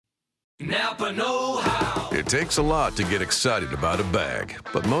Napa know-how. It takes a lot to get excited about a bag,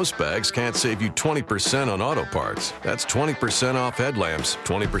 but most bags can't save you 20% on auto parts. That's 20% off headlamps,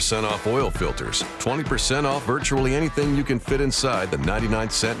 20% off oil filters, 20% off virtually anything you can fit inside the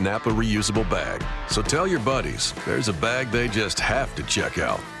 99-cent Napa reusable bag. So tell your buddies, there's a bag they just have to check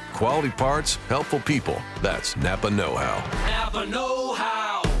out. Quality parts, helpful people. That's Napa know-how. Napa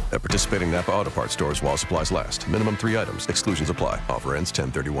know-how. At participating Napa Auto Parts stores while supplies last. Minimum 3 items. Exclusions apply. Offer ends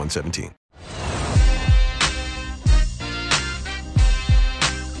 10/31/17.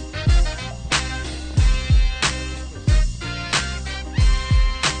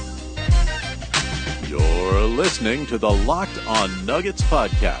 You're listening to the Locked On Nuggets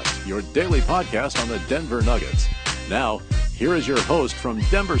podcast, your daily podcast on the Denver Nuggets. Now, here is your host from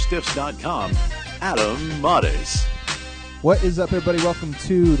DenverStiffs.com, Adam Mares. What is up, everybody? Welcome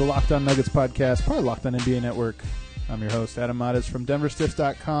to the Locked On Nuggets podcast, part of Locked On NBA Network. I'm your host, Adam Mares from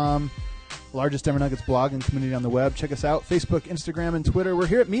DenverStiffs.com, largest Denver Nuggets blog and community on the web. Check us out, Facebook, Instagram, and Twitter. We're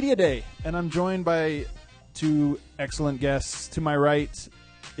here at Media Day, and I'm joined by two excellent guests. To my right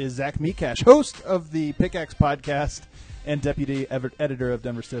is Zach Mikash, host of the Pickaxe podcast and deputy editor of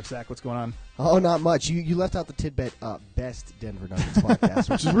Denver Stiff. Zach, what's going on? Oh, not much. You left out the tidbit best Denver Nuggets podcast,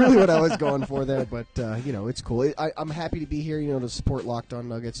 which is really what I was going for there. But, it's cool. I'm happy to be here, to support Locked On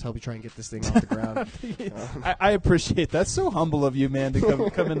Nuggets, help you try and get this thing off the ground. I appreciate that. That's so humble of you, man, to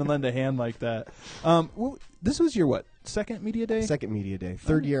come in and lend a hand like that. This was your, second media day? Second media day.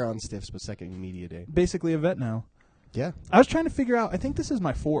 Third year on Stiffs, but second media day. Basically a vet now. Yeah. I was trying to figure out, I think this is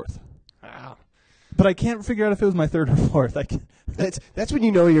my fourth. Wow. But I can't figure out if it was my third or fourth. That's when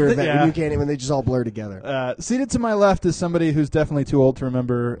you know you're a vet, Yeah. when you can't, when they just all blur together. Seated to my left is somebody who's definitely too old to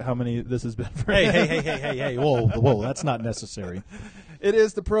remember how many this has been for. Hey. Whoa, that's not necessary. It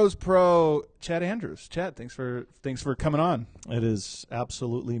is the Pros Pro, Chad Andrews. Chad, thanks for coming on. It is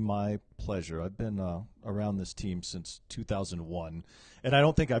absolutely my pleasure. I've been around this team since 2001, and I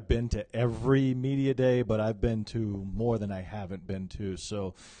don't think I've been to every media day, but I've been to more than I haven't been to,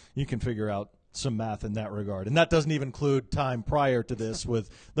 so you can figure out some math in that regard. And that doesn't even include time prior to this with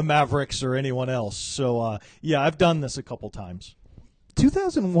the Mavericks or anyone else. So, I've done this a couple times.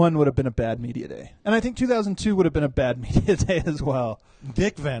 2001 would have been a bad media day. And I think 2002 would have been a bad media day as well.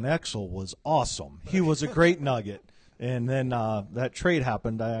 Nick Van Exel was awesome. He was a great Nugget. And then that trade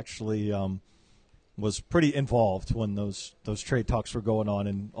happened. I actually was pretty involved when those trade talks were going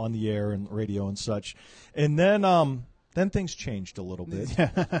on the air and radio and such. And then things changed a little bit.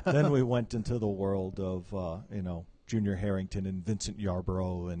 Then we went into the world of Junior Harrington and Vincent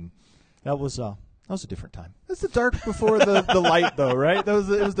Yarbrough, and that was a different time. It's the dark before the light, though, right? It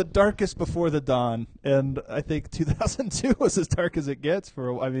was the darkest before the dawn, and I think 2002 was as dark as it gets.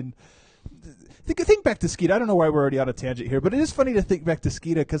 Think back to Skeeta. I don't know why we're already on a tangent here, but it is funny to think back to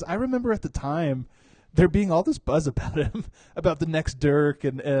Skeeta because I remember at the time there being all this buzz about him, about the next Dirk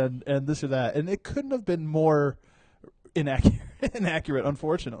and this or that, and it couldn't have been more inaccurate,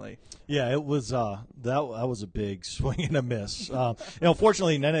 unfortunately. Yeah, it was that was a big swing and a miss.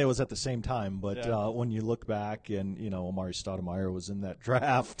 Fortunately, Nene was at the same time, but when you look back and Amari Stoudemire was in that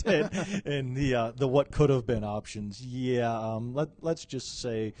draft and the what could have been options. Let's just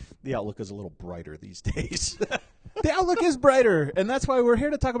say the outlook is a little brighter these days. The outlook is brighter, and that's why we're here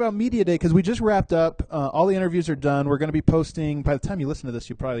to talk about Media Day, because we just wrapped up. All the interviews are done. We're going to be posting, by the time you listen to this,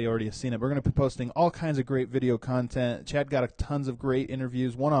 you probably already have seen it. We're going to be posting all kinds of great video content. Chad got tons of great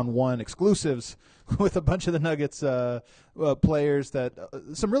interviews, one-on-one exclusives with a bunch of the Nuggets players.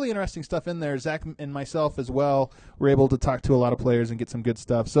 Some really interesting stuff in there. Zach and myself as well were able to talk to a lot of players and get some good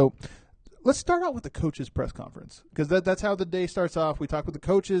stuff. So let's start out with the coaches' press conference, because that's how the day starts off. We talk with the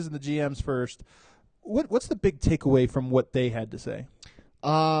coaches and the GMs first. What's the big takeaway from what they had to say?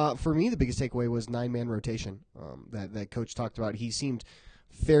 For me, the biggest takeaway was 9-man rotation that Coach talked about. He seemed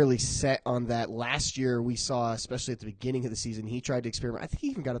fairly set on that. Last year, we saw, especially at the beginning of the season, he tried to experiment. I think he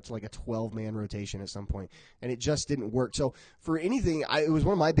even got up to like a 12-man rotation at some point, and it just didn't work. So for anything, it was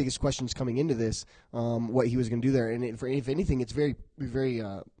one of my biggest questions coming into this, what he was going to do there. And if anything, it's very, very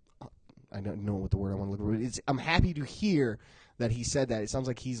I don't know what the word I want to look for. I'm happy to hear that he said that. It sounds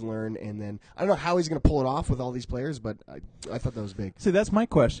like he's learned, and then I don't know how he's going to pull it off with all these players, but I thought that was big. See, that's my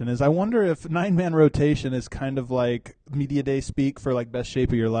question, is I wonder if 9-man rotation is kind of like media day speak for like best shape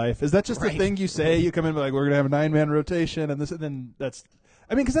of your life. Is that just the thing you say? You come in and be like, we're going to have a 9-man rotation, and then that's –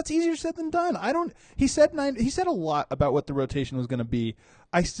 because that's easier said than done. He said a lot about what the rotation was going to be.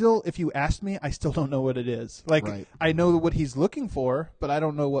 I still, if you asked me, I still don't know what it is. Like, Right. I know what he's looking for, but I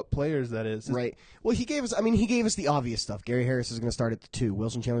don't know what players that is. Right. Well, he gave us the obvious stuff. Gary Harris is going to start at the 2.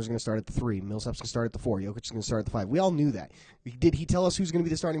 Wilson Chandler is going to start at the 3. Millsap's going to start at the 4. Jokic is going to start at the 5. We all knew that. Did he tell us who's going to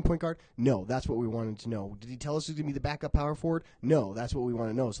be the starting point guard? No, that's what we wanted to know. Did he tell us who's going to be the backup power forward? No, that's what we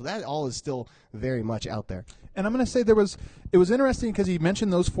want to know. So that all is still very much out there. And I'm going to say it was interesting because he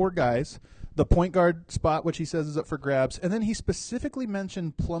mentioned those 4 guys. The point guard spot, which he says is up for grabs, and then he specifically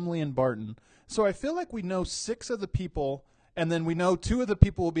mentioned Plumlee and Barton. So I feel like we know 6 of the people, and then we know 2 of the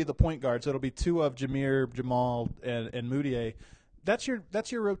people will be the point guards. So it'll be 2 of Jameer, Jamal, and Mudiay. That's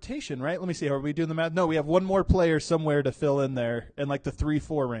your rotation, right? Let me see. Are we doing the math? No, we have one more player somewhere to fill in there in like the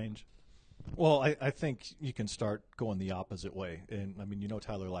 3-4 range. Well, I think you can start going the opposite way. And, I mean,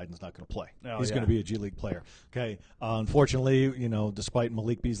 Tyler Lydon's not going to play. Oh, He's yeah. going to be a G League player. Okay. Unfortunately, despite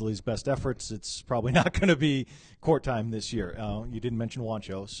Malik Beasley's best efforts, it's probably not going to be court time this year. You didn't mention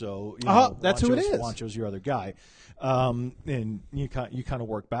Juancho, so that's who it is. Juancho's your other guy. And you kind of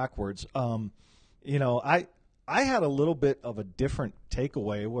work backwards. I had a little bit of a different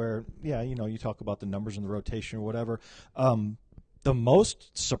takeaway where, you talk about the numbers in the rotation or whatever. The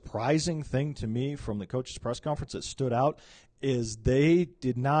most surprising thing to me from the coach's press conference that stood out is they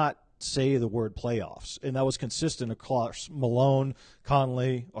did not say the word playoffs, and that was consistent across Malone,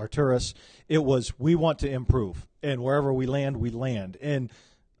 Conley, Arturas. It was, we want to improve, and wherever we land, we land. And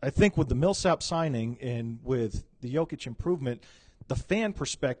I think with the Millsap signing and with the Jokic improvement, the fan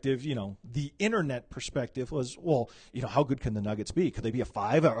perspective, the internet perspective was, well, how good can the Nuggets be? Could they be a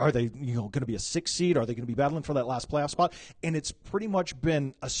 5? Are they, going to be a 6 seed? Are they going to be battling for that last playoff spot? And it's pretty much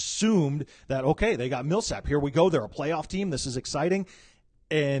been assumed that, okay, they got Millsap. Here we go. They're a playoff team. This is exciting.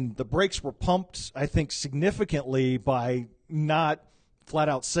 And the brakes were pumped, I think, significantly by not flat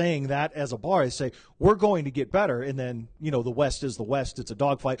out saying that as a bar. They say, we're going to get better. And then, the West is the West. It's a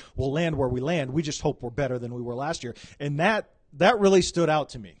dogfight. We'll land where we land. We just hope we're better than we were last year. And that really stood out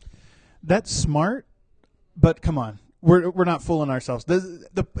to me. That's smart, but come on, we're not fooling ourselves.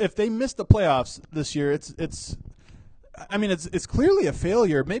 If they miss the playoffs this year, it's clearly a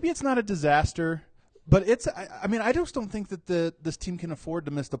failure. Maybe it's not a disaster, but I just don't think that this team can afford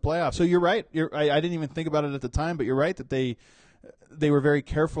to miss the playoffs. So you're right. I didn't even think about it at the time, but you're right that they were very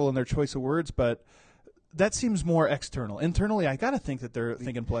careful in their choice of words, but that seems more external. Internally, I got to think that they're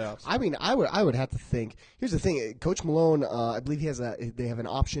thinking playoffs. I mean, I would have to think. Here's the thing: Coach Malone, I believe they have an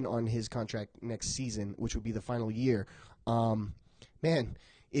option on his contract next season, which would be the final year. Man,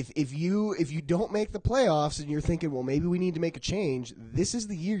 if you don't make the playoffs and you're thinking, well, maybe we need to make a change, this is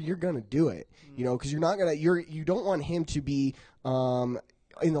the year you're going to do it. Because you don't want him to be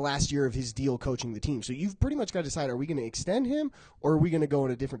in the last year of his deal coaching the team. So you've pretty much got to decide, are we going to extend him or are we going to go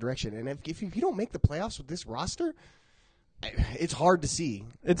in a different direction? And if you don't make the playoffs with this roster, it's hard to see.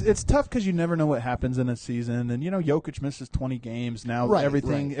 It's tough because you never know what happens in a season. And, Jokic misses 20 games. Now Right.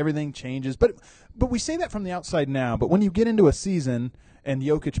 everything changes. But we say that from the outside now. But when you get into a season and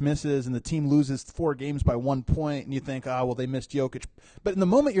Jokic misses and the team loses 4 games by 1 point and you think, they missed Jokic. But in the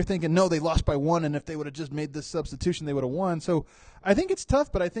moment you're thinking, no, they lost by 1, and if they would have just made this substitution, they would have won. So I think it's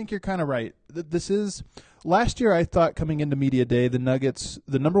tough, but I think you're kind of right. Last year I thought coming into Media Day, the Nuggets,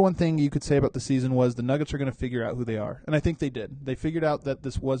 the number one thing you could say about the season was the Nuggets are going to figure out who they are. And I think they did. They figured out that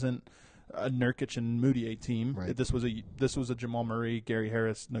this wasn't a Nurkic and Mudiay team. Right. This was a Jamal Murray, Gary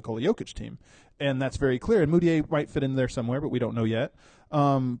Harris, Nikola Jokic team, and that's very clear. And Mudiay might fit in there somewhere, but we don't know yet.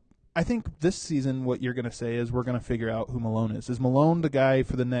 I think this season, what you're going to say is we're going to figure out who Malone is. Is Malone the guy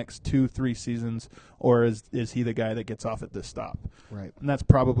for the next 2-3 seasons, or is he the guy that gets off at this stop? Right. And that's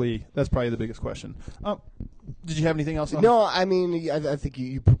probably the biggest question. Did you have anything else? No, I mean, I think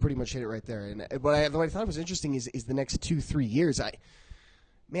you pretty much hit it right there. And what I thought was interesting is the next 2-3 years.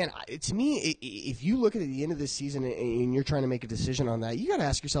 To me, if you look at the end of this season and you're trying to make a decision on that, you got to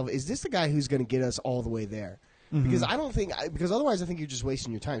ask yourself: is this the guy who's going to get us all the way there? Mm-hmm. Because otherwise, I think you're just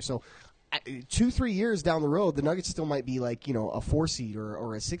wasting your time. So, 2-3 years down the road, the Nuggets still might be like a 4 seed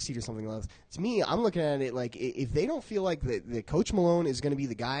or a 6 seed or something like that. To me, I'm looking at it like if they don't feel like that Coach Malone is going to be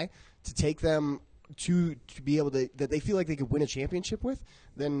the guy to take them to be able to, that they feel like they could win a championship with,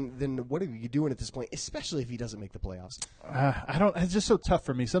 then what are you doing at this point? Especially if he doesn't make the playoffs. It's just so tough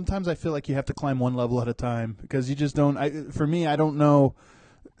for me. Sometimes I feel like you have to climb one level at a time because you just don't. For me, I don't know.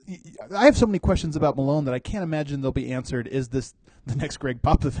 I have so many questions about Malone that I can't imagine they'll be answered. Is this the next Greg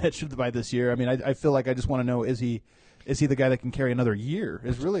Popovich by this year? I mean, I feel like I just want to know, is he the guy that can carry another year?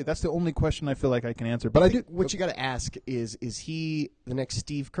 That's the only question I feel like I can answer. But I do. What you got to ask is he the next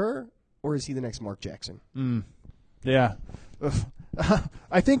Steve Kerr or is he the next Mark Jackson? Yeah.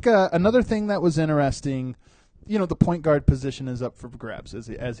 I think another thing that was interesting the point guard position is up for grabs,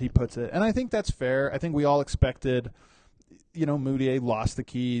 as he puts it. And I think that's fair. I think we all expected, Mudiay lost the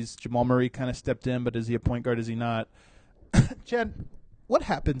keys. Jamal Murray kind of stepped in, but is he a point guard? Is he not? Chad, what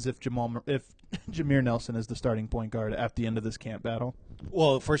happens if Jameer Nelson is the starting point guard at the end of this camp battle?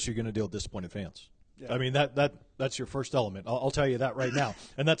 Well, first you're going to deal with disappointed fans. Yeah. I mean, that's your first element. I'll tell you that right now.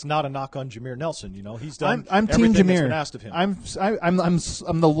 And that's not a knock on Jameer Nelson. He's done I'm everything Team Jameer. that's been asked of him.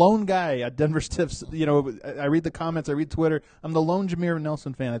 I'm the lone guy at Denver Stiffs. I read the comments, I read Twitter. I'm the lone Jameer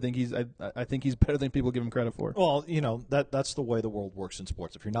Nelson fan. I think he's better than people give him credit for. Well, that's the way the world works in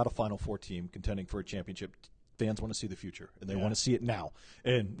sports. If you're not a Final Four team contending for a championship, fans want to see the future, and they want to see it now.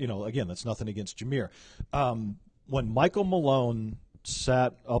 And, again, that's nothing against Jameer. When Michael Malone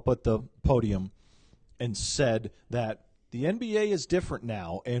sat up at the podium and said that the NBA is different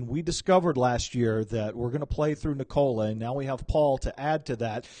now, and we discovered last year that we're going to play through Nikola, and now we have Paul to add to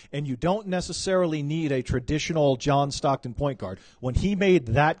that, and you don't necessarily need a traditional John Stockton point guard. When he made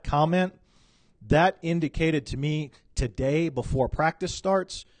that comment, that indicated to me today, before practice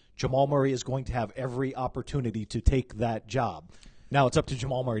starts, Jamal Murray is going to have every opportunity to take that job. Now it's up to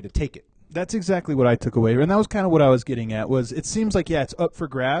Jamal Murray to take it. That's exactly what I took away, and that was kind of what I was getting at. Was it seems like it's up for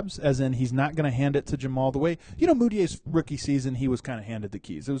grabs, as in he's not going to hand it to Jamal the way Mudiay's rookie season. He was kind of handed the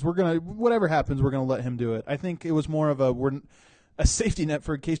keys. It was whatever happens, we're gonna let him do it. I think it was more of a safety net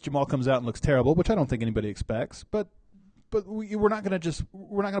for in case Jamal comes out and looks terrible, which I don't think anybody expects. But we're not going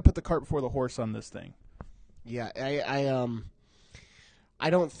to put the cart before the horse on this thing. Yeah, I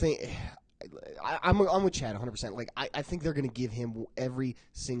don't think. I'm with Chad 100%. Like I think they're going to give him every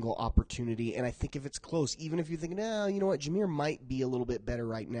single opportunity, and I think if it's close, even if you're thinking, Jameer might be a little bit better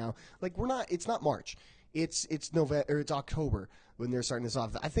right now. Like it's not March, it's November or it's October when they're starting this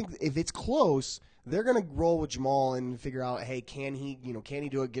off. I think if it's close, they're going to roll with Jamal and figure out, hey, can he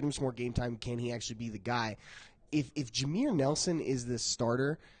do it? Get him some more game time. Can he actually be the guy? If Jameer Nelson is the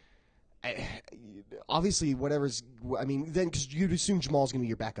starter. Obviously, then because you'd assume Jamal's going to be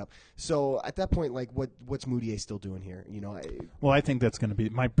your backup. So at that point, like, what's Mudiay still doing here? Well, I think that's going to be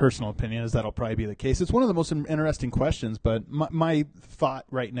my personal opinion. Is that'll probably be the case. It's one of the most interesting questions, but my thought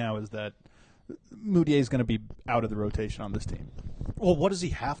right now is that Mudiay is going to be out of the rotation on this team. Well, what does he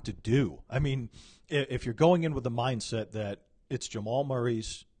have to do? I mean, if you're going in with the mindset that it's Jamal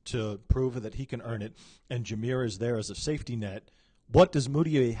Murray's to prove that he can earn it, and Jameer is there as a safety net. What does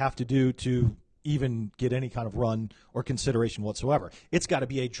Mudiay have to do to even get any kind of run or consideration whatsoever? It's got to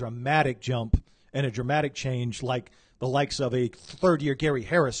be a dramatic jump and a dramatic change like the likes of a third-year Gary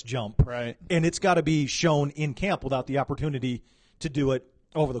Harris jump. Right. And it's got to be shown in camp without the opportunity to do it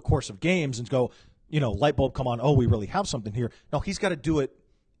over the course of games and go, light bulb come on, we really have something here. No, he's got to do it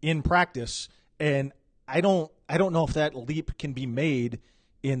in practice. And I don't know if that leap can be made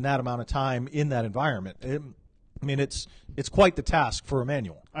in that amount of time in that environment. It's quite the task for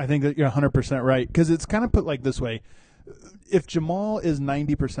Emmanuel. I think that you're 100% right, because it's kind of put like this way. If Jamal is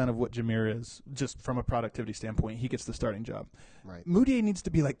 90% of what Jameer is, just from a productivity standpoint, he gets the starting job. Right. Mudiay needs to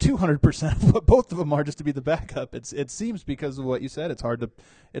be like 200% of what both of them are just to be the backup. It seems, because of what you said, it's hard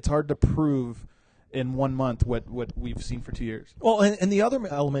to prove in 1 month what we've seen for 2 years. Well, and the other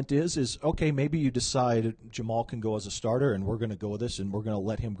element is okay, maybe you decide Jamal can go as a starter, and we're going to go with this, and we're going to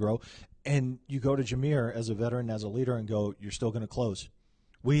let him grow. And you go to Jameer as a veteran, as a leader, and go, you're still going to close.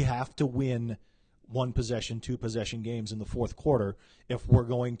 We have to win 1 possession, 2 possession games in the fourth quarter if we're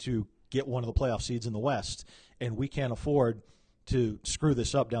going to get one of the playoff seeds in the West. And we can't afford to screw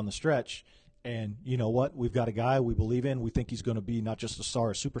this up down the stretch. And you know what? We've got a guy we believe in. We think he's going to be not just a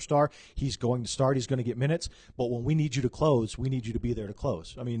star, a superstar. He's going to start. He's going to get minutes. But when we need you to close, we need you to be there to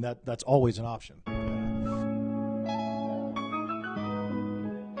close. I mean, that's always an option.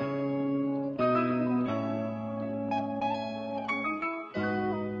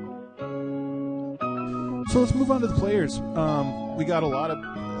 So let's move on to the players. We got a lot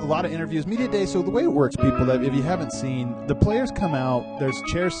of interviews, media day. So the way it works, people, that if you haven't seen, the players come out. There's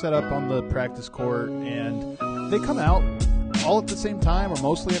chairs set up on the practice court, and they come out all at the same time, or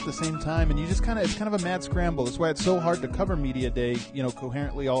mostly at the same time. And you just it's kind of a mad scramble. That's why it's so hard to cover media day,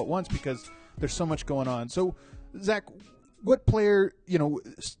 coherently all at once, because there's so much going on. So, Zach, what player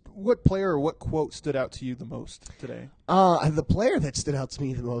or what quote stood out to you the most today? The player that stood out to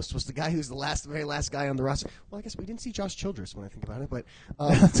me the most was the guy who's the very last guy on the roster. Well, I guess we didn't see Josh Childress when I think about it, but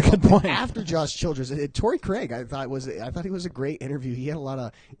that's a good point. After Josh Childress, Torrey Craig, I thought he was a great interview. He had a lot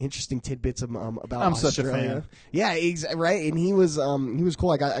of interesting tidbits about I'm Australia. such a fan. Yeah, right. And he was cool.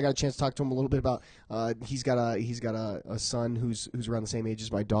 I got a chance to talk to him a little bit about. He's got a son who's around the same age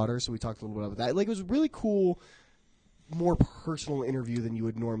as my daughter, so we talked a little bit about that. Like, it was really cool. more personal interview than you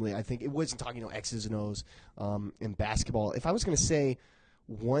would normally. I think it wasn't talking X's and O's in basketball. If I was going to say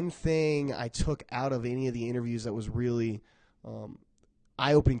one thing I took out of any of the interviews that was really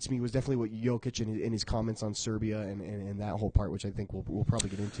eye-opening to me was definitely what Jokic and his comments on Serbia and that whole part, which I think we'll probably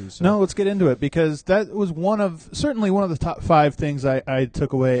get into. So. No, let's get into it, because that was certainly one of the top 5 things I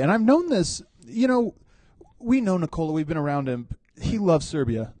took away. And I've known this, we know Nikola, we've been around him. He loves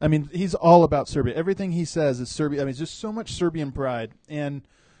Serbia. I mean, he's all about Serbia. Everything he says is Serbia. I mean, it's just so much Serbian pride. And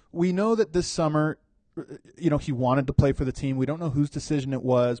we know that this summer, he wanted to play for the team. We don't know whose decision it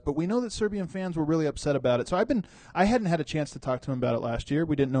was, but we know that Serbian fans were really upset about it. So I hadn't had a chance to talk to him about it last year.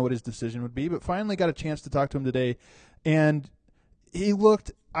 We didn't know what his decision would be, but finally got a chance to talk to him today. And he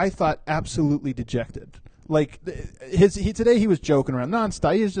looked, I thought, absolutely dejected. Like today he was joking around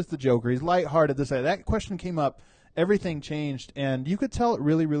nonstop. He is just a joker. He's lighthearted. That question came up. Everything changed, and you could tell it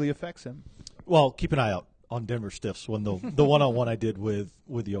really, really affects him. Well, keep an eye out on Denver Stiffs when the one-on-one I did with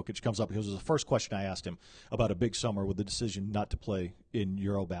Jokic comes up, because it was the first question I asked him about a big summer with the decision not to play in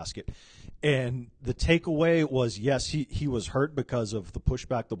Eurobasket. And the takeaway was, yes, he was hurt because of the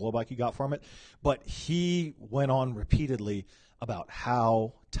pushback, the blowback he got from it, but he went on repeatedly about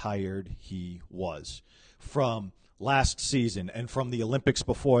how tired he was from last season and from the Olympics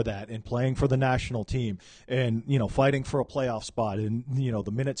before that, and playing for the national team, and fighting for a playoff spot, and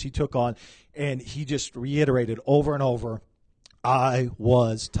the minutes he took on, and he just reiterated over and over, I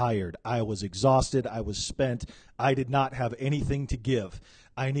was tired, I was exhausted, I was spent, I did not have anything to give.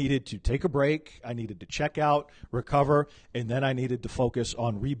 I needed to take a break, I needed to check out, recover, and then I needed to focus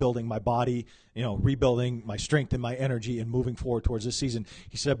on rebuilding my body, rebuilding my strength and my energy, and moving forward towards this season.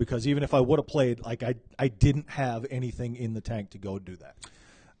 He said, because even if I would have played, I didn't have anything in the tank to go do that.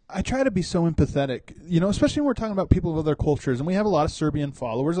 I try to be so empathetic, especially when we're talking about people of other cultures, and we have a lot of Serbian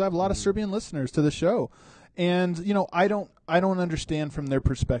followers. I have a lot of Serbian listeners to the show. And, I don't understand from their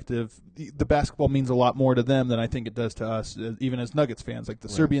perspective. The basketball means a lot more to them than I think it does to us, even as Nuggets fans. Like the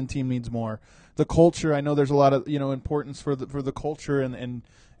right. Serbian team means more. The culture, I know there's a lot of, importance for the culture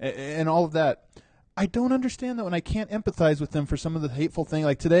and all of that. I don't understand that when I can't empathize with them for some of the hateful thing.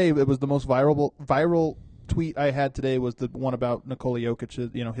 Like today, it was the most viral tweet I had today was the one about Nikola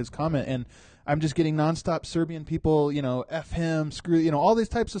Jokic, his comment. And I'm just getting nonstop Serbian people, F him, screw, all these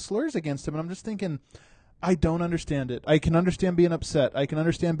types of slurs against him. And I'm just thinking, I don't understand it. I can understand being upset. I can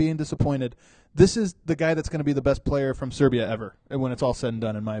understand being disappointed. This is the guy that's going to be the best player from Serbia ever when it's all said and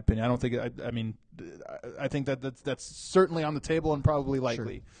done, in my opinion. I don't think I think that's certainly on the table and probably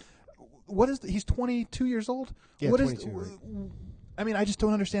likely. Sure. He's 22 years old? Yeah, what 22. Right. I just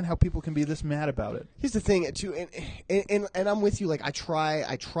don't understand how people can be this mad about it. Here's the thing, too, and I'm with you. Like I try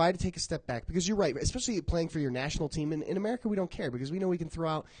to take a step back, because you're right. Especially playing for your national team in America, we don't care, because we know we can throw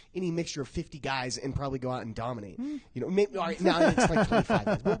out any mixture of 50 guys and probably go out and dominate. Maybe all right, now it's like 25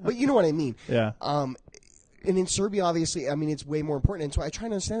 guys, but you know what I mean. Yeah. And in Serbia, obviously, it's way more important, and so I try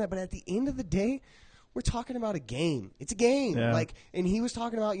to understand that. But at the end of the day, we're talking about a game. It's a game. Yeah. And he was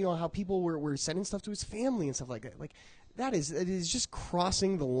talking about how people were sending stuff to his family and stuff like that. Like. It is just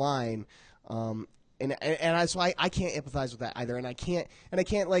crossing the line, so I can't empathize with that either, and I can't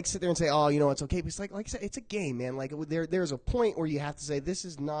like sit there and say, oh, it's okay. But it's like I said, it's a game, man. Like there's a point where you have to say this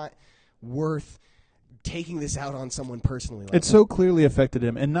is not worth taking this out on someone personally. Like so clearly affected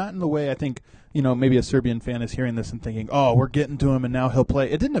him, and not in the way I think maybe a Serbian fan is hearing this and thinking, oh, we're getting to him and now he'll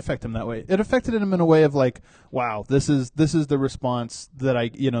play. It didn't affect him that way. It affected him in a way of like, wow, this is the response that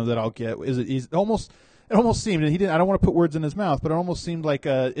that I'll get. It almost seemed, and he didn't. I don't want to put words in his mouth, but it almost seemed like,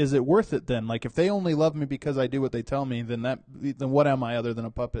 is it worth it then? Like, if they only love me because I do what they tell me, then what am I other than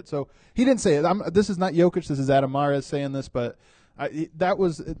a puppet? So he didn't say it. This is not Jokic. This is Adam Mares saying this, but that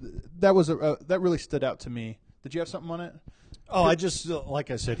really stood out to me. Did you have something on it? Oh, I just like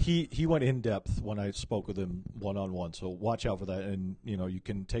I said, he went in depth when I spoke with him one-on-one. So watch out for that, and you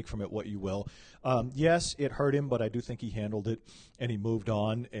can take from it what you will. Yes, it hurt him, but I do think he handled it and he moved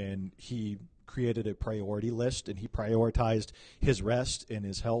on, and he created a priority list, and he prioritized his rest and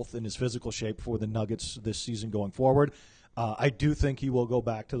his health and his physical shape for the Nuggets this season going forward. I do think he will go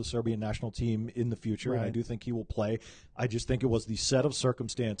back to the Serbian national team in the future, and I do think he will play. I just think it was the set of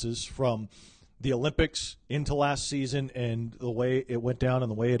circumstances from the Olympics into last season and the way it went down and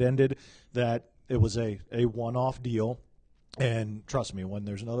the way it ended that it was a one-off deal. And trust me, when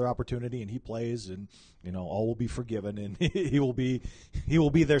there's another opportunity and he plays, and all will be forgiven, and he will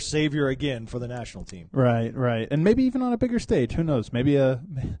be their savior again for the national team. Right, and maybe even on a bigger stage. Who knows? Maybe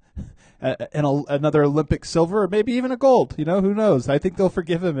another Olympic silver, or maybe even a gold. Who knows? I think they'll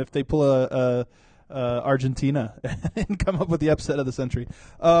forgive him if they pull Argentina and come up with the upset of the century.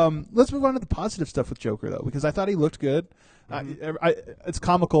 Let's move on to the positive stuff with Joker, though, because I thought he looked good. It's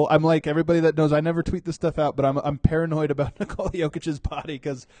comical. I'm like everybody that knows I never tweet this stuff out, but I'm paranoid about Nikola Jokic's body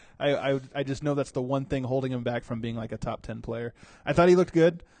because I just know that's the one thing holding him back from being like a top 10 player. I thought he looked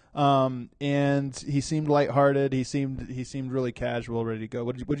good. And he seemed lighthearted. He seemed really casual, ready to go.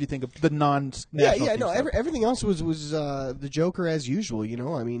 What did you think of the non-national team stuff? Everything else was the Joker as usual.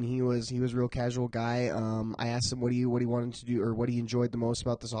 I mean, he was a real casual guy. I asked him what he wanted to do or what he enjoyed the most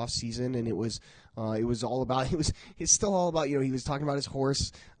about this off season, and it was all about it's still all about he was talking about his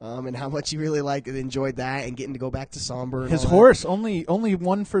horse and how much he really liked and enjoyed that and getting to go back to Somber. His horse only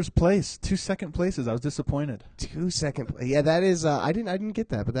won first place, 2 second places. I was disappointed. 2 second, yeah, that is I didn't get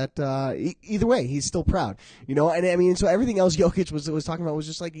that, but that either way he's still proud, and I mean so everything else Jokic was talking about was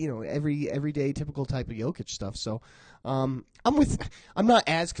just like everyday typical type of Jokic stuff. So I'm not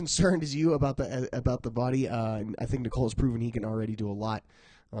as concerned as you about the body. I think Nikola's proven he can already do a lot.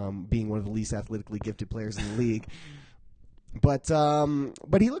 Being one of the least athletically gifted players in the league, but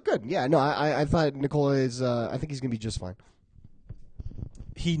he looked good. Yeah, no, I thought Nikola is. I think he's gonna be just fine.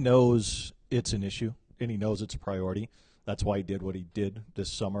 He knows it's an issue, and he knows it's a priority. That's why he did what he did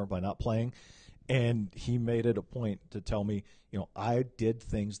this summer by not playing, and he made it a point to tell me, I did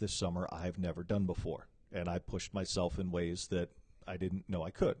things this summer I've never done before, and I pushed myself in ways that I didn't know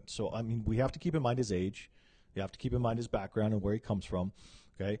I could. So, I mean, we have to keep in mind his age. You have to keep in mind his background and where he comes from.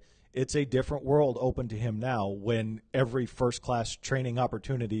 Okay, it's a different world open to him now when every first-class training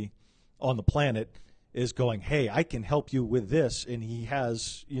opportunity on the planet is going, hey, I can help you with this, and he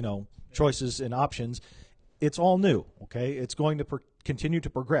has, choices and options. It's all new, okay? It's going to continue to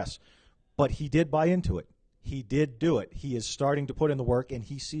progress. But he did buy into it. He did do it. He is starting to put in the work, and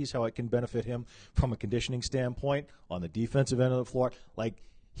he sees how it can benefit him from a conditioning standpoint on the defensive end of the floor. Like,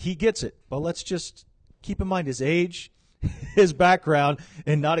 he gets it. But let's just keep in mind his age, his background,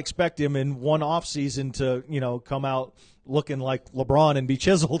 and not expect him in one offseason to, come out looking like LeBron and be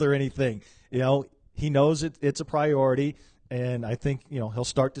chiseled or anything. He knows it's a priority, and I think, he'll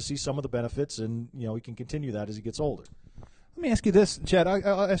start to see some of the benefits, and, he can continue that as he gets older. Let me ask you this, Chad.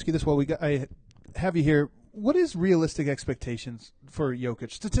 I'll ask you this while I have you here. What is realistic expectations for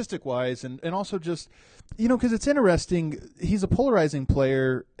Jokic, statistic-wise, and also just, because it's interesting. He's a polarizing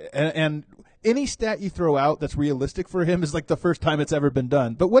player, and any stat you throw out that's realistic for him is like the first time it's ever been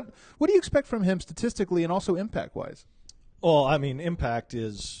done. But what do you expect from him statistically and also impact-wise? Well, I mean, impact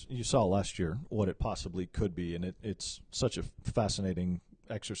is, you saw last year what it possibly could be, and it's such a fascinating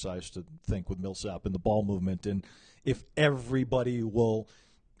exercise to think with Millsap and the ball movement, and if everybody will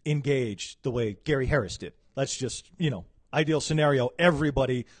engage the way Gary Harris did. That's just, ideal scenario.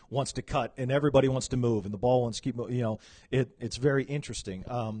 Everybody wants to cut, and everybody wants to move, and the ball wants to keep moving. It's very interesting.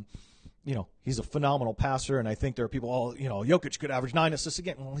 He's a phenomenal passer, and I think there are people, Jokic could average 9 assists a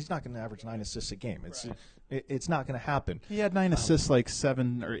game. Well, he's not going to average 9 assists a game. It's not going to happen. He had 9 assists, like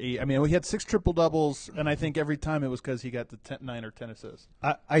 7 or 8. I mean, he had 6 triple-doubles, and I think every time it was because he got the 9 or 10 assists.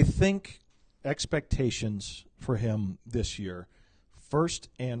 I think expectations for him this year, first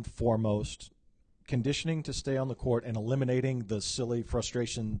and foremost, conditioning to stay on the court and eliminating the silly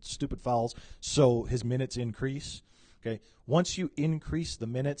frustration, stupid fouls, so his minutes increase. Okay, once you increase the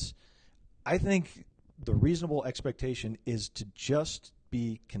minutes, I think the reasonable expectation is to just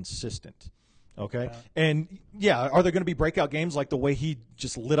be consistent. Okay, and are there going to be breakout games like the way he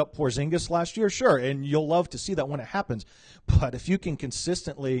just lit up Porzingis last year? Sure, and you'll love to see that when it happens. But if you can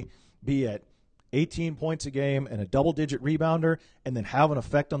consistently be at 18 points a game and a double-digit rebounder, and then have an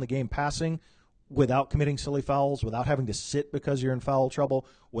effect on the game passing, without committing silly fouls, without having to sit because you're in foul trouble,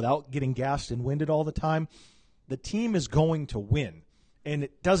 without getting gassed and winded all the time, the team is going to win. And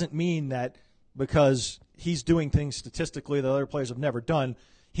it doesn't mean that because he's doing things statistically that other players have never done,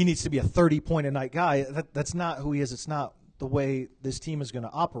 he needs to be a 30-point-a-night guy. That's not who he is. It's not the way this team is going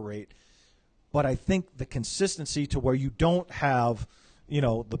to operate. But I think the consistency to where you don't have –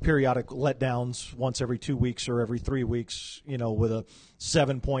 the periodic letdowns once every 2 weeks or every 3 weeks, with a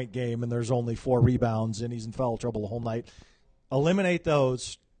 7-point game and there's only 4 rebounds and he's in foul trouble the whole night. Eliminate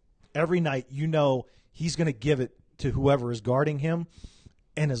those every night. He's going to give it to whoever is guarding him.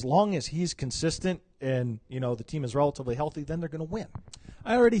 And as long as he's consistent and, the team is relatively healthy, then they're going to win.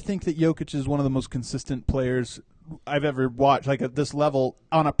 I already think that Jokic is one of the most consistent players I've ever watched, like at this level,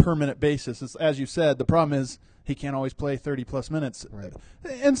 on a permanent basis. As you said, the problem is he can't always play 30-plus minutes. Right.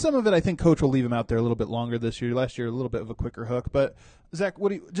 And some of it, I think Coach will leave him out there a little bit longer this year. Last year, a little bit of a quicker hook. But, Zach,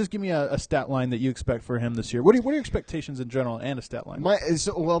 just give me a stat line that you expect for him this year. What are your expectations in general and a stat line? My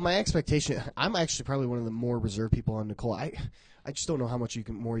expectation, I'm actually probably one of the more reserved people on Nikola. I just don't know how much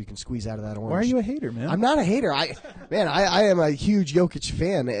more you can squeeze out of that orange. Why are you a hater, man? I'm not a hater. I am a huge Jokic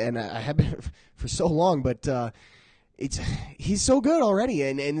fan, and I have been for so long. But he's so good already,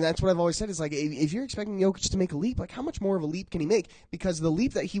 and that's what I've always said. Is like if you're expecting Jokic to make a leap, like how much more of a leap can he make? Because the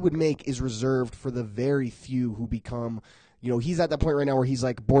leap that he would make is reserved for the very few who become. He's at that point right now where he's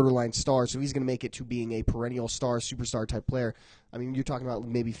like borderline star, so he's going to make it to being a perennial star, superstar type player. I mean, you're talking about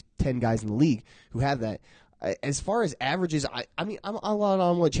maybe 10 guys in the league who have that. As far as averages, I mean, I'm a lot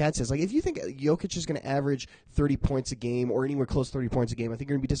on what Chad says. Like, if you think Jokic is going to average 30 points a game or anywhere close to 30 points a game, I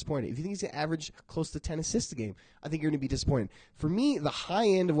think you're going to be disappointed. If you think he's going to average close to 10 assists a game, I think you're going to be disappointed. For me, the high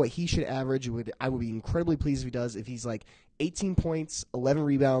end of what he should average, I would be incredibly pleased if he does, if he's like 18 points, 11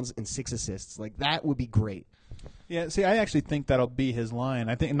 rebounds, and 6 assists. Like, that would be great. Yeah, see, I actually think that'll be his line.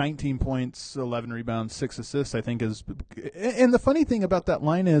 I think 19 points, 11 rebounds, 6 assists, I think is – and the funny thing about that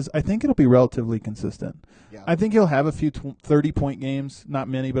line is I think it'll be relatively consistent. Yeah. I think he'll have a few 30-point games, not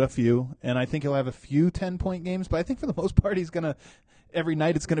many, but a few, and I think he'll have a few 10-point games, but I think for the most part he's going to – every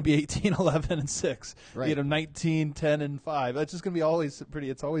night it's going to be 18, 11, and 6. Right. 19, 10, and 5. It's just going to be always pretty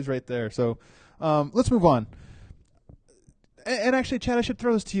 – it's always right there. So let's move on. And actually, Chad, I should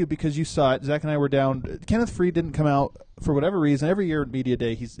throw this to you because you saw it. Zach and I were down. Kenneth Faried didn't come out for whatever reason. Every year at Media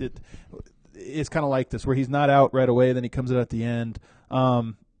Day, it's kind of like this, where he's not out right away, then he comes out at the end.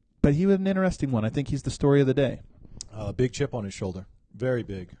 But he was an interesting one. I think he's the story of the day. Big chip on his shoulder, very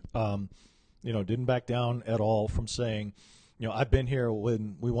big. Didn't back down at all from saying, I've been here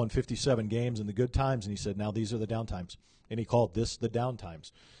when we won 57 games in the good times, and he said, now these are the down times, and he called this the down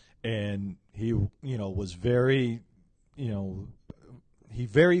times, and he, was very. He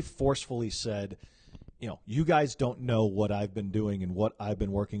very forcefully said, you guys don't know what I've been doing and what I've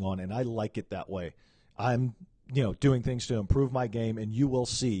been working on, and I like it that way. I'm, doing things to improve my game, and you will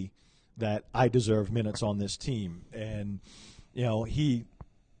see that I deserve minutes on this team. And, he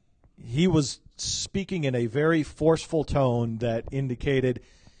was speaking in a very forceful tone that indicated,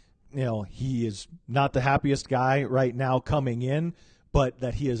 he is not the happiest guy right now coming in, but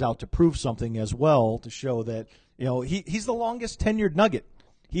that he is out to prove something as well, to show that, he's the longest tenured Nugget.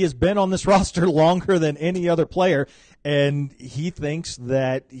 He has been on this roster longer than any other player, and he thinks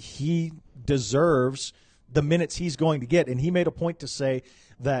that he deserves the minutes he's going to get. And he made a point to say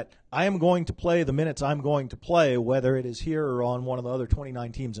that I am going to play the minutes I'm going to play, whether it is here or on one of the other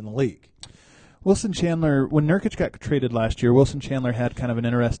 29 teams in the league. Wilson Chandler, when Nurkic got traded last year, Wilson Chandler had kind of an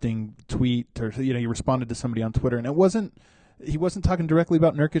interesting tweet, or he responded to somebody on Twitter, and he wasn't talking directly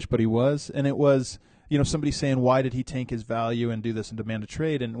about Nurkic, but he was, and it was somebody saying, why did he tank his value and do this and demand a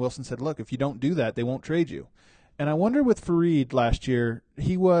trade? And Wilson said, look, if you don't do that, they won't trade you. And I wonder with Faried last year,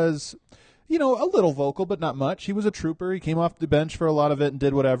 he was, a little vocal, but not much. He was a trooper. He came off the bench for a lot of it and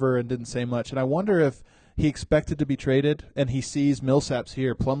did whatever and didn't say much. And I wonder if he expected to be traded and he sees Millsap's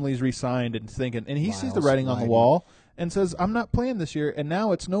here, Plumlee's re-signed, and thinking, and he sees the writing on the wall and says, I'm not playing this year. And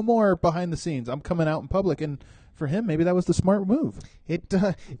now it's no more behind the scenes. I'm coming out in public. And for him, maybe that was the smart move.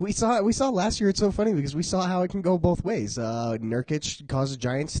 We saw last year. It's so funny because we saw how it can go both ways. Nurkic caused a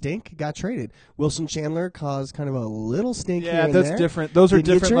giant stink, got traded. Wilson Chandler caused kind of a little stink. Yeah, here that's and there. different. Those are Didn't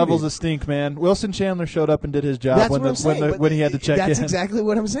get different levels traded. of stink, man. Wilson Chandler showed up and did his job That's what I'm saying, when he had to check in. That's exactly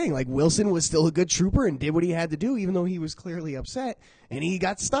what I'm saying. Like, Wilson was still a good trooper and did what he had to do, even though he was clearly upset, and he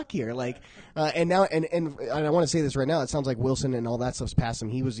got stuck here. Like, and now, and I want to say this right now. It sounds like Wilson and all that stuff's past him.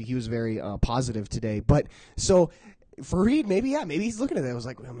 He was very positive today, but so. Faried, maybe he's looking at that. I was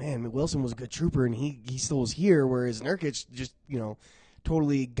like, oh, man, Wilson was a good trooper, and he still was here, whereas Nurkic just,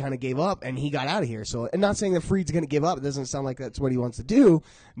 totally kind of gave up, and he got out of here. So, and not saying that Faried's going to give up. It doesn't sound like that's what he wants to do,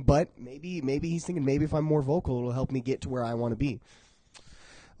 but maybe he's thinking, maybe if I'm more vocal, it'll help me get to where I want to be.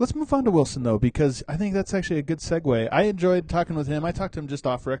 Let's move on to Wilson, though, because I think that's actually a good segue. I enjoyed talking with him. I talked to him just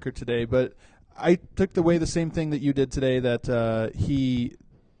off record today, but I took away the same thing that you did today, that he –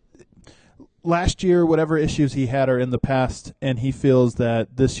 last year, whatever issues he had are in the past, and he feels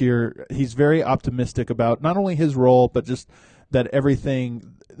that this year he's very optimistic about not only his role, but just that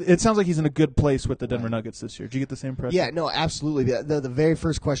everything – it sounds like he's in a good place with the Denver Nuggets this year. Did you get the same impression? Yeah, no, absolutely. The very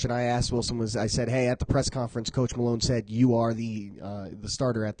first question I asked Wilson was, I said, hey, at the press conference, Coach Malone said you are the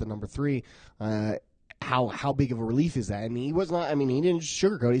starter at the number 3. How big of a relief is that? And he was not. I mean, he didn't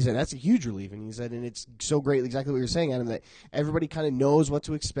sugarcoat. He said that's a huge relief, and he said, and it's so great, exactly what you're saying, Adam, that everybody kind of knows what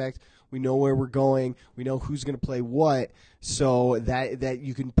to expect, We know where we're going. We know who's going to play what. So that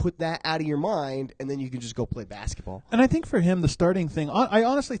you can put that out of your mind, and then you can just go play basketball. And I think for him, the starting thing, I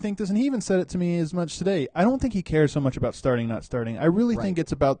honestly think this, and he even said it to me as much today, I don't think he cares so much about starting, not starting. I really think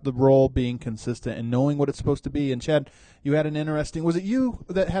it's about the role being consistent and knowing what it's supposed to be. And Chad, you had was it you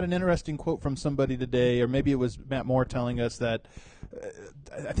that had an interesting quote from somebody today, or maybe it was Matt Moore telling us that,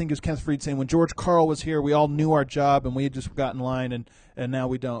 I think it was Kenneth Freed saying, when George Karl was here, we all knew our job and we had just got in line, and now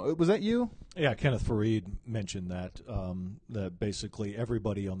we don't. Was that you? Yeah, Kenneth Fareed mentioned that that basically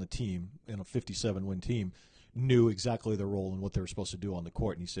everybody on the team, in a 57-win team, knew exactly their role and what they were supposed to do on the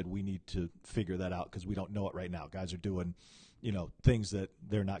court. And he said, we need to figure that out because we don't know it right now. Guys are doing, things that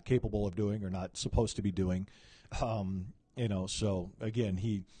they're not capable of doing or not supposed to be doing. So again,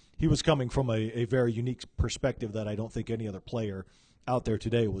 he was coming from a very unique perspective that I don't think any other player out there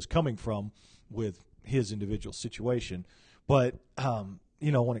today was coming from with his individual situation. But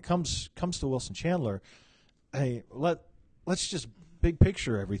when it comes to Wilson Chandler, hey, let's just big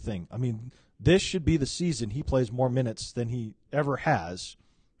picture everything. I mean, this should be the season he plays more minutes than he ever has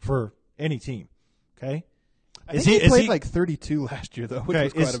for any team. Okay, I think he played like 32 last year though, which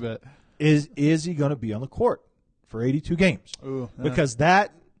was quite a bit. Is he going to be on the court for 82 games? Ooh, because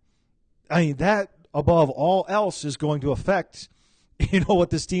that above all else is going to affect what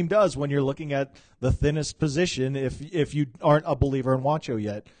this team does when you're looking at the thinnest position if you aren't a believer in Wancho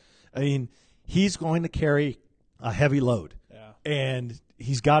yet. I mean, he's going to carry a heavy load. Yeah. And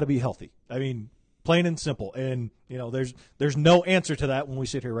he's got to be healthy. I mean, plain and simple. And, there's no answer to that when we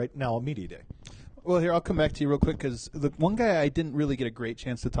sit here right now on Media Day. Well, here, I'll come back to you real quick because the one guy I didn't really get a great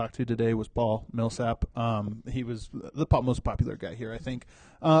chance to talk to today was Paul Millsap. He was the most popular guy here, I think.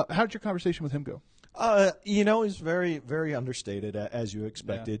 How did your conversation with him go? He's very, very understated, as you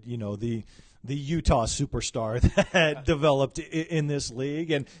expected. Yeah. The Utah superstar that developed in this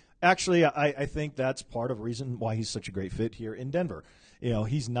league. And actually, I think that's part of the reason why he's such a great fit here in Denver.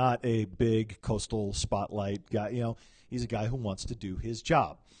 He's not a big coastal spotlight guy. He's a guy who wants to do his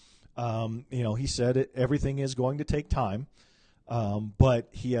job. He said everything is going to take time. But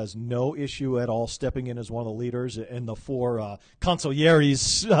he has no issue at all stepping in as one of the leaders. And the four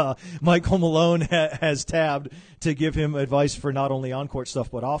consiglieres Michael Malone has tabbed to give him advice for not only on-court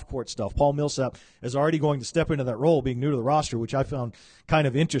stuff but off-court stuff. Paul Millsap is already going to step into that role, being new to the roster, which I found kind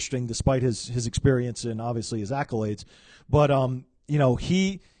of interesting despite his experience and obviously his accolades. But,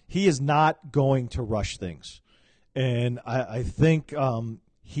 he is not going to rush things. And I think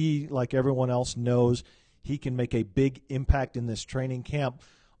he, like everyone else, knows he can make a big impact in this training camp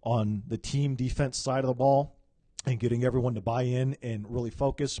on the team defense side of the ball and getting everyone to buy in and really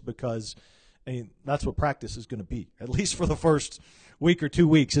focus because that's what practice is going to be. At least for the first week or 2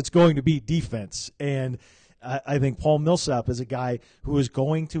 weeks, it's going to be defense. And I think Paul Millsap is a guy who is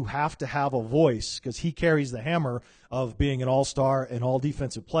going to have a voice because he carries the hammer of being an all-star and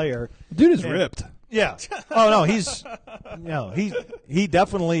all-defensive player. Dude is ripped. Yeah. Oh no, he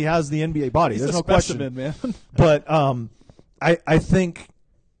definitely has the NBA body. He's There's a no question, specimen, man. But I think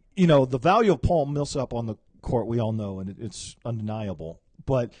the value of Paul Millsap on the court we all know, and it's undeniable.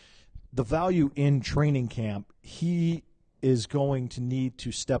 But the value in training camp, he is going to need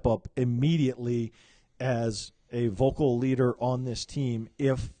to step up immediately as a vocal leader on this team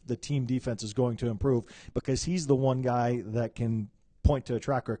if the team defense is going to improve, because he's the one guy that can point to a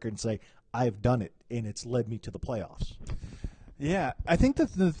track record and say, I've done it, and it's led me to the playoffs. Yeah, I think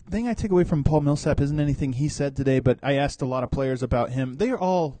that the thing I take away from Paul Millsap isn't anything he said today, but I asked a lot of players about him. They're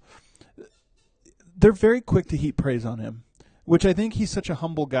very quick to heap praise on him, which I think he's such a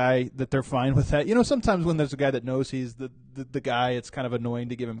humble guy that they're fine with that. Sometimes when there's a guy that knows he's the guy, it's kind of annoying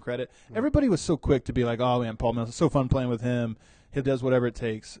to give him credit. Everybody was so quick to be like, oh, man, Paul Millsap, so fun playing with him. He does whatever it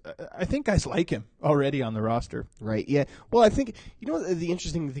takes. I think guys like him already on the roster. Right, yeah. Well, I think, the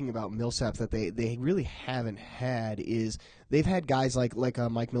interesting thing about Millsap that they really haven't had is they've had guys like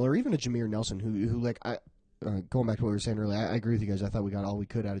Mike Miller, or even a Jameer Nelson, who going back to what we were saying earlier, I agree with you guys. I thought we got all we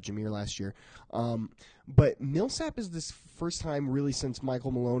could out of Jameer last year. But Millsap is this first time really since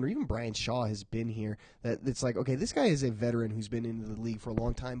Michael Malone or even Brian Shaw has been here that it's like, okay, this guy is a veteran who's been in the league for a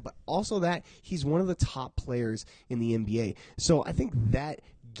long time, but also that he's one of the top players in the NBA. So I think that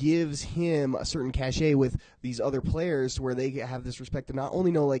gives him a certain cachet with these other players where they have this respect to not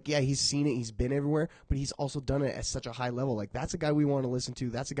only know, like, yeah, he's seen it, he's been everywhere, but he's also done it at such a high level. Like, that's a guy we want to listen to.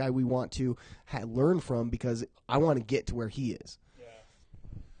 That's a guy we want to learn from because I want to get to where he is.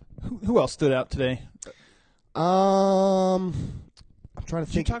 Yeah. Who else stood out today? I'm trying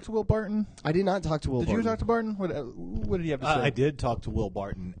to think. Did you talk to Will Barton? I did not talk to Will Barton. Did you talk to Barton? What did he have to say? I did talk to Will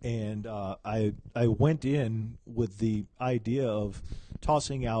Barton, and I went in with the idea of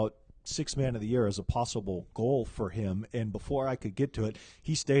tossing out Sixth Man of the Year as a possible goal for him, and before I could get to it,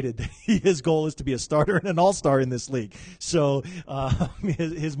 he stated that his goal is to be a starter and an all-star in this league. So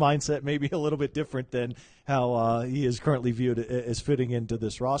his mindset may be a little bit different than how he is currently viewed as fitting into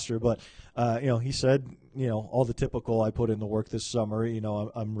this roster. But he said, all the typical, I put in the work this summer.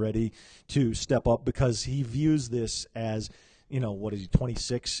 I'm ready to step up, because he views this as, what is he,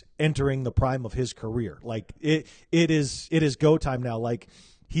 26, entering the prime of his career. Like it is go time now. Like,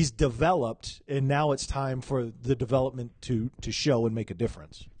 he's developed, and now it's time for the development to show and make a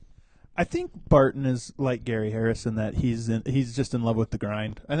difference. I think Barton is like Gary Harris in that he's just in love with the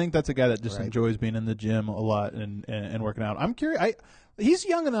grind. I think that's a guy that just enjoys being in the gym a lot and working out. I'm curious. He's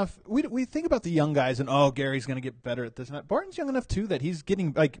young enough. We think about the young guys and Gary's going to get better at this and that. Barton's young enough too that he's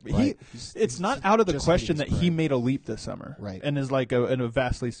getting it's not out of the question that he made a leap this summer, and is like a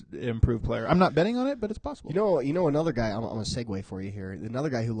vastly improved player. I'm not betting on it, but it's possible. Another guy. I'm gonna segue for you here. Another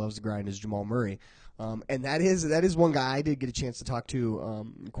guy who loves the grind is Jamal Murray. And that is one guy I did get a chance to talk to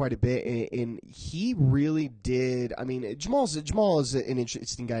quite a bit, and he really did. I mean, Jamal is an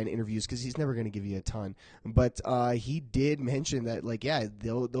interesting guy in interviews because he's never going to give you a ton, but he did mention that,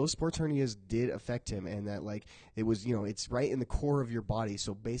 those sports hernias did affect him, and that it was it's right in the core of your body.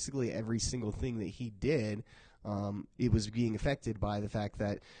 So basically, every single thing that he did, it was being affected by the fact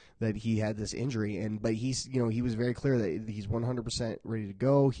that he had this injury, but he was very clear that he's 100% ready to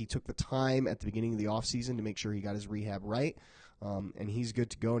go. He took the time at the beginning of the offseason to make sure he got his rehab right, and he's good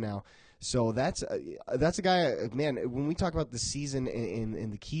to go now. So that's a guy, man. When we talk about the season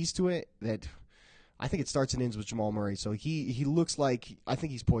and the keys to it, that I think it starts and ends with Jamal Murray. So he looks like, I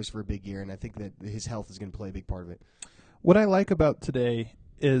think he's poised for a big year, and I think that his health is going to play a big part of it. What I like about today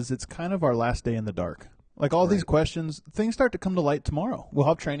is it's kind of our last day in the dark. Like all these questions, things start to come to light tomorrow. We'll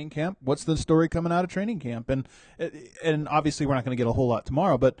have training camp. What's the story coming out of training camp? And obviously we're not going to get a whole lot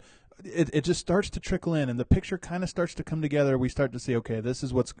tomorrow, but it just starts to trickle in, and the picture kind of starts to come together. We start to see, okay, this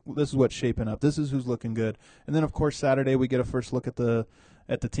is what's shaping up. This is who's looking good. And then of course Saturday we get a first look at the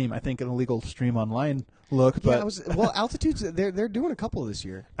team. I think an illegal stream online look, but Altitudes they're doing a couple this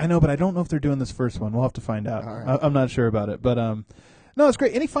year. I know, but I don't know if they're doing this first one. We'll have to find out. All right. I'm not sure about it, but no, it's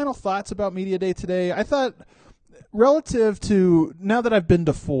great. Any final thoughts about Media Day today? I thought, relative to now that I've been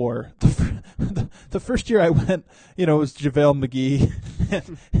to 4, the first year I went, it was JaVale McGee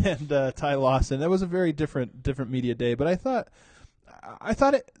and Ty Lawson. That was a very different Media Day. But I thought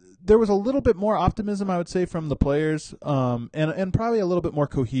there was a little bit more optimism, I would say, from the players, and probably a little bit more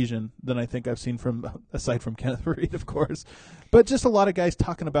cohesion than I think I've seen aside from Kenneth Reed, of course. But just a lot of guys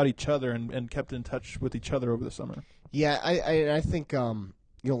talking about each other and kept in touch with each other over the summer. Yeah, I think a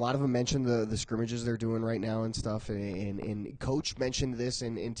lot of them mentioned the scrimmages they're doing right now and stuff, and Coach mentioned this,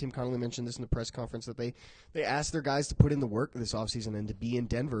 and Tim Connolly mentioned this in the press conference, that they asked their guys to put in the work this offseason and to be in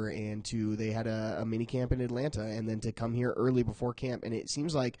Denver, and they had a mini camp in Atlanta, and then to come here early before camp, and it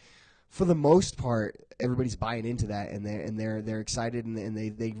seems like for the most part everybody's buying into that, and they're excited, and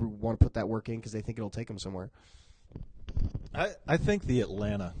they want to put that work in because they think it'll take them somewhere. I think the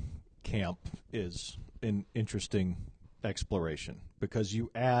Atlanta camp is an interesting exploration because you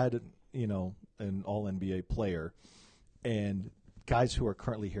add, an all-NBA player, and guys who are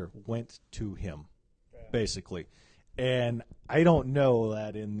currently here went to him, basically. And I don't know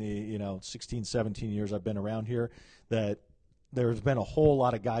that in the 16, 17 years I've been around here that there's been a whole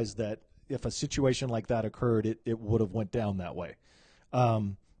lot of guys that if a situation like that occurred, it would have went down that way.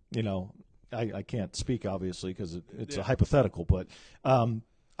 I can't speak, obviously, because it's a hypothetical, but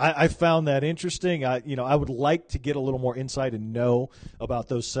I found that interesting. I would like to get a little more insight and know about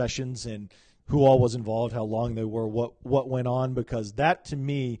those sessions and who all was involved, how long they were, what went on, because that, to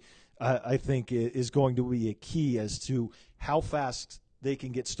me, I think is going to be a key as to how fast they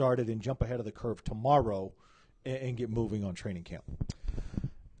can get started and jump ahead of the curve tomorrow and get moving on training camp.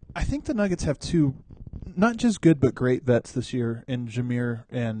 I think the Nuggets have two, not just good but great vets this year in Jameer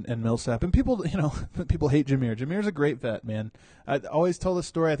and Millsap. And people hate Jameer. Jameer's a great vet, man. I always tell this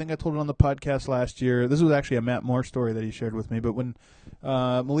story. I think I told it on the podcast last year. This was actually a Matt Moore story that he shared with me. But when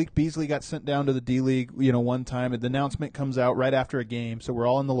Malik Beasley got sent down to the D-League, one time, the announcement comes out right after a game, so we're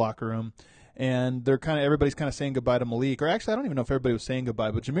all in the locker room. And everybody's kind of saying goodbye to Malik. Or actually, I don't even know if everybody was saying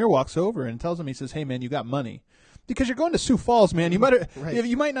goodbye. But Jameer walks over and tells him, he says, "Hey, man, you got money." Because you're going to Sioux Falls, man. You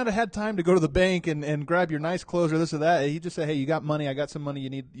might not have had time to go to the bank and grab your nice clothes or this or that. He just said, "Hey, you got money. I got some money. You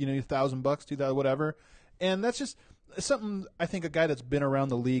need $1,000, $2,000, whatever." And that's just something I think a guy that's been around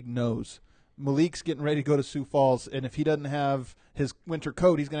the league knows. Malik's getting ready to go to Sioux Falls, and if he doesn't have his winter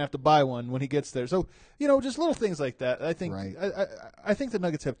coat, he's going to have to buy one when he gets there. So just little things like that. I think I think the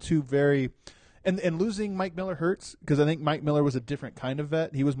Nuggets have two very And losing Mike Miller hurts because I think Mike Miller was a different kind of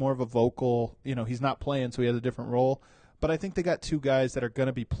vet. He was more of a vocal, he's not playing, so he has a different role. But I think they got two guys that are going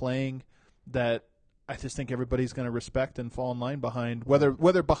to be playing that I just think everybody's going to respect and fall in line behind, whether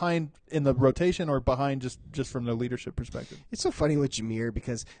behind in the rotation or behind just from their leadership perspective. It's so funny with Jameer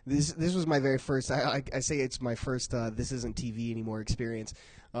because this was my very first. I say it's my first. This isn't TV anymore experience.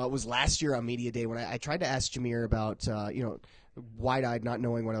 It was last year on Media Day when I tried to ask Jameer about wide-eyed, not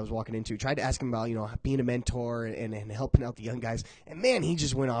knowing what I was walking into. Tried to ask him about being a mentor and helping out the young guys. And man, he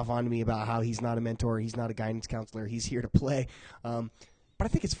just went off on me about how he's not a mentor, he's not a guidance counselor, he's here to play. But I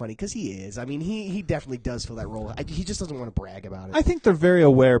think it's funny because he is. I mean, he definitely does fill that role. He just doesn't want to brag about it. I think they're very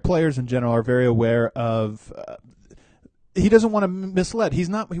aware. Players in general are very aware of. He doesn't want to mislead. He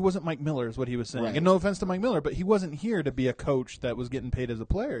wasn't Mike Miller, is what he was saying. Right. And no offense to Mike Miller, but he wasn't here to be a coach that was getting paid as a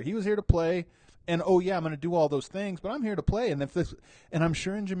player. He was here to play. And I'm going to do all those things, but I'm here to play. And and I'm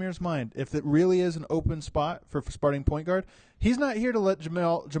sure in Jameer's mind, if it really is an open spot for starting point guard, he's not here to let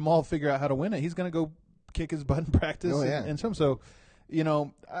Jamal figure out how to win it. He's going to go kick his butt in practice. Oh, yeah. And so.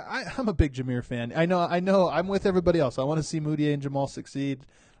 I'm a big Jameer fan. I know. I'm with everybody else. I want to see Mudiay and Jamal succeed,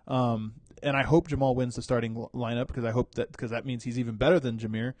 and I hope Jamal wins the starting lineup because that means he's even better than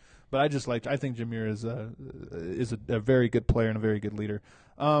Jameer. But I think Jameer is a very good player and a very good leader.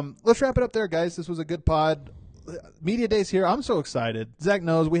 Let's wrap it up there, guys. This was a good pod. Media Day's here. I'm so excited. Zach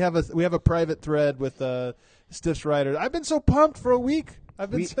knows we have a private thread with Stiffs writers. I've been so pumped for a week. I've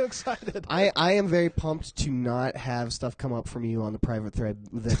been so excited. I am very pumped to not have stuff come up from you on the private thread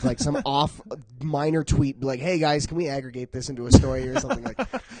that like some off minor tweet like, hey guys, can we aggregate this into a story or something like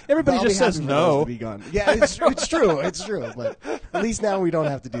that. Everybody just says no. Be gone. Yeah, it's true. It's true. But at least now we don't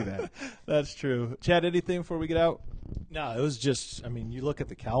have to do that. That's true. Chad, anything before we get out? No, it was just. I mean, you look at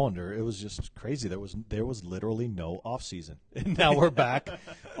the calendar; it was just crazy. There was literally no off season, and now we're back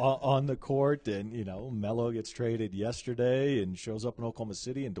on the court. And Melo gets traded yesterday and shows up in Oklahoma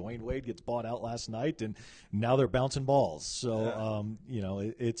City, and Dwayne Wade gets bought out last night, and now they're bouncing balls. So,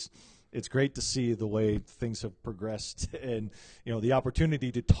 it's great to see the way things have progressed, and the opportunity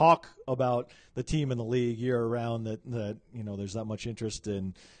to talk about the team in the league year round. That there's that much interest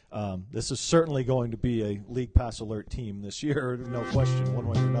in. This is certainly going to be a League Pass Alert team this year, no question, one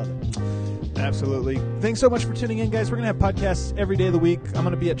way or another. Absolutely. Thanks so much for tuning in, guys. We're going to have podcasts every day of the week. I'm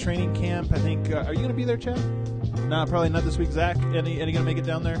going to be at training camp. I think. Are you going to be there, Chad? No, probably not this week. Zach, any going to make it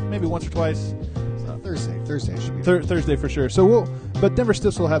down there? Maybe once or twice. Thursday should be Thursday for sure. But Denver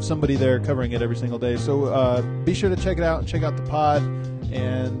Stiffs will have somebody there covering it every single day. So be sure to check it out and check out the pod,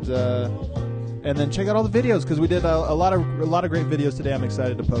 and then check out all the videos because we did a lot of great videos today. I'm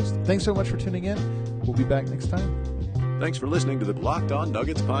excited to post. Thanks so much for tuning in. We'll be back next time. Thanks for listening to the Locked On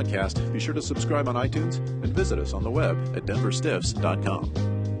Nuggets podcast. Be sure to subscribe on iTunes and visit us on the web at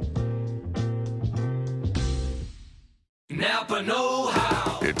denverstiffs.com. Napa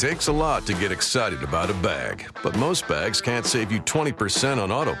know-how. It takes a lot to get excited about a bag, but most bags can't save you 20%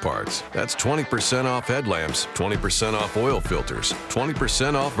 on auto parts. That's 20% off headlamps, 20% off oil filters,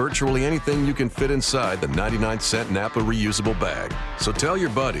 20% off virtually anything you can fit inside the 99-cent Napa reusable bag. So tell your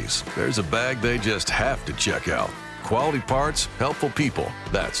buddies, there's a bag they just have to check out. Quality parts, helpful people.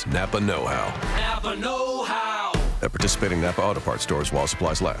 That's Napa know-how. Napa know-how. At participating Napa Auto Parts stores while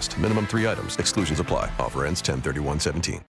supplies last. Minimum 3 items. Exclusions apply. Offer ends 10/31/17.